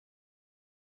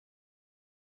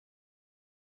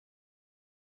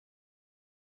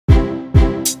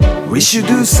We should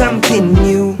do something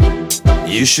new.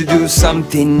 You should do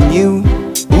something new.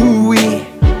 Ooh we,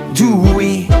 do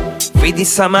we, for the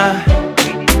summer.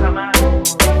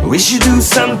 We should do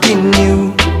something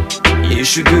new. You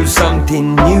should do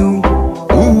something new.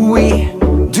 Ooh we,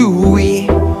 do we,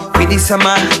 for the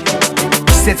summer.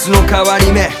 季節の変わ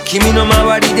り目、君の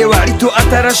周りで割と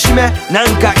新しめ。な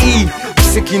んかいい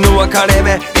奇跡の分かれ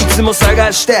目、いつも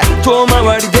探して遠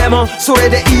回りでもそれ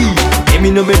でいい。意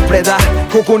味の目プレだ、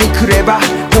ここに来れば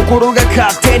心が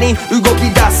勝手に動き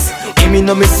出す。意味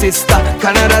の目シスター、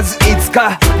必ずいつ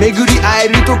か巡り会え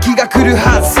る時が来る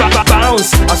はず。バウン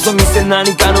ス遊びせ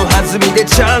何かの弾みで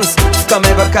チャンス掴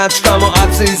めば勝ちかも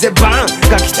熱いぜバン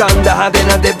が来たんだ派手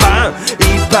な出番。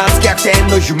一発逆転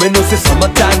の夢のせサマ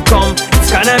ータイムコン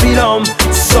It's gonna be long,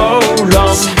 so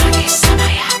long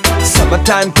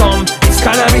Summertime come, it's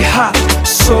gonna be hot,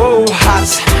 so hot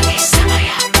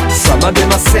Summer 出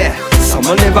ません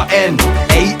Summer never end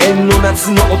永遠の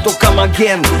夏の音かま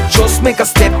げん Just make a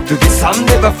step to the sun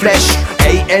never flash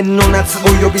永遠の夏お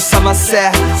呼び覚ませ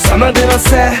Summer 出ま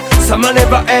せん Summer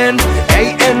never end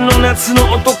永遠の夏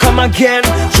の音かまげん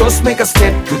Just make a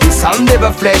step to the sun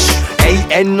never flash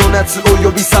永遠の夏お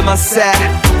呼び覚ませ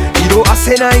色褪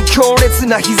せない強烈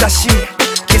な日差し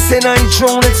消せない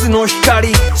情熱の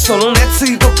光その熱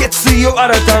意と決意を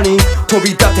新たに飛び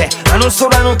立てあの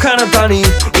空の彼方に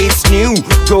It's new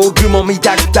道具も見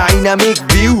たくダイナミッ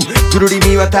クビューぐるり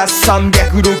見渡す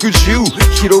360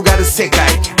広がる世界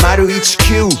丸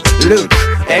19 Look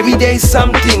everyday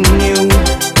something new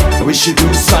We should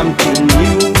do something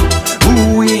new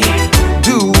Ooh we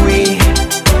do we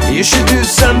You should do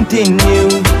something new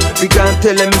We can't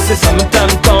tell them say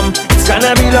summertime come It's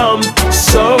gonna be long,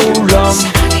 so long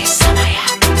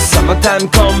Summertime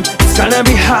come It's gonna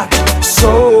be hot,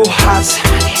 so hot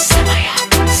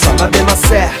Summer 出ま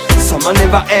せSummer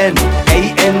never end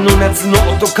永遠の夏の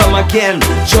音かまげん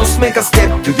Just make a step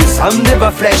to the sun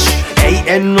never flash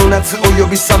永遠の夏お呼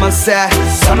び覚ませ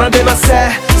Summer 出ませ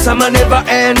Summer never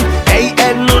end 永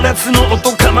遠の夏の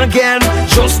音かまげん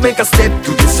Just make a step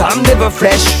to the sun never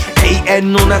flash 永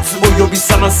遠の夏お呼び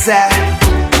覚ませ